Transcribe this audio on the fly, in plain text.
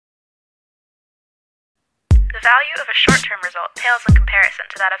The value of a short-term result pales in comparison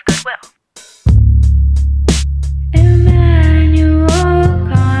to that of goodwill. Emmanuel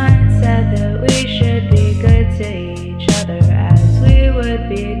Kant said that we should be good to each other as we would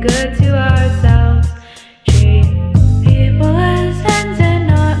be good to ourselves. Treat people as ends and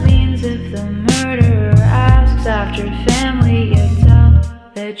not means. If the murderer asks after family, you tell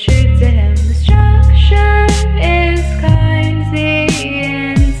the truth to him. The structure is kind, the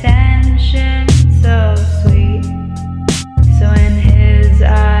intention so sweet. So in his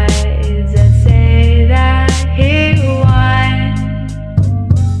eyes I'd say that he won.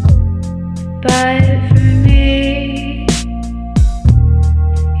 But for me,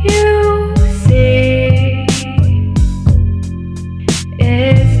 you see,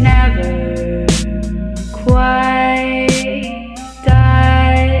 it's never quite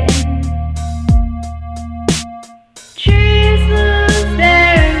done. Trees lose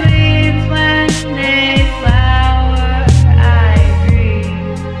their leaves when they flower, I agree.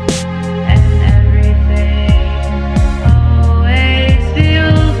 And everything always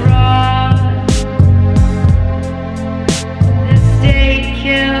feels wrong. The state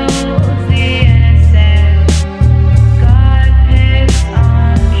kills the innocent. God picks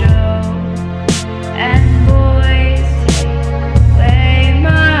on Joe. And boys take away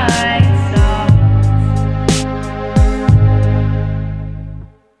my songs.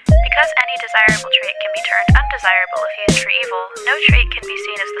 Because any desirable trait can be turned undesirable if used for evil, no trait can be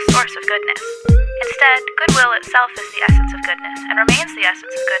seen as the source of goodness. Instead, goodwill itself is the essence of goodness, and remains the essence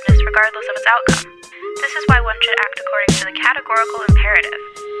of goodness regardless of its outcome. This is why one should act according to the categorical imperative.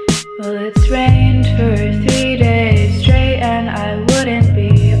 Well, it's rained for 3 days straight, and I wouldn't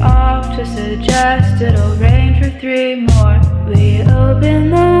be off to suggest it'll rain for 3 more. We open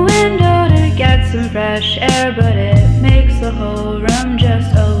the window to get some fresh air, but it makes the whole room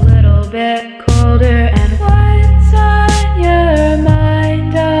just a little bit colder. And what's on your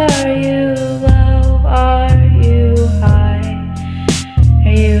mind? Are you low? Are you high?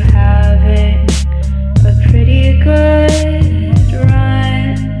 Are you having a pretty good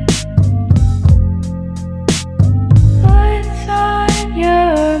run? What's on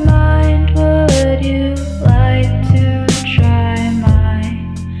your mind? Would you like to try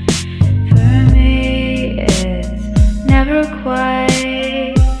mine? For me, it's never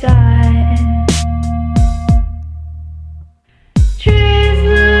quite done. Trees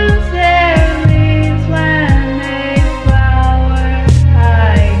lose their leaves when they flower,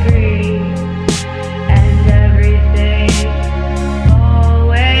 I agree. And everything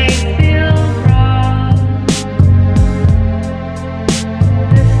always feels wrong.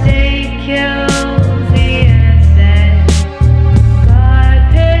 The state kills the innocent. God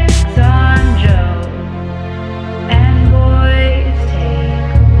picks on Joe. And boys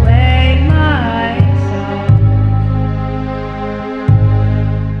take away my song.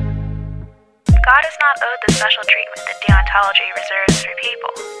 God is not owed the special treatment that deontology reserves for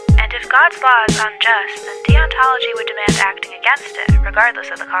people. And if God's law is unjust, then deontology would demand acting against it, regardless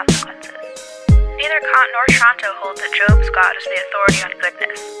of the consequences. Neither Kant nor Tronto hold that Job's God is the authority on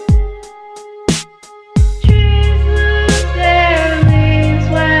goodness. Trees lose their leaves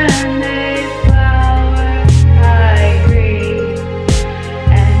when they flower, I agree.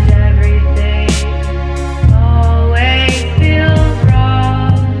 And everything always feels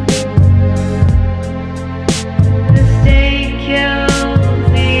wrong. The state kills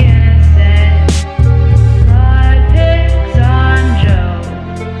the innocent. God picks on Joe.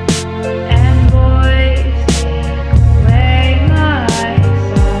 And boys take away my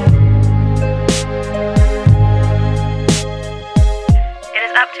song. It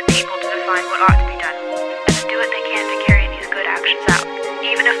is up to people to define what ought to be done, and to do what they can to carry these good actions out,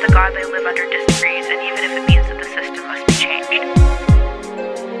 even if the God they live under disagrees, and even if it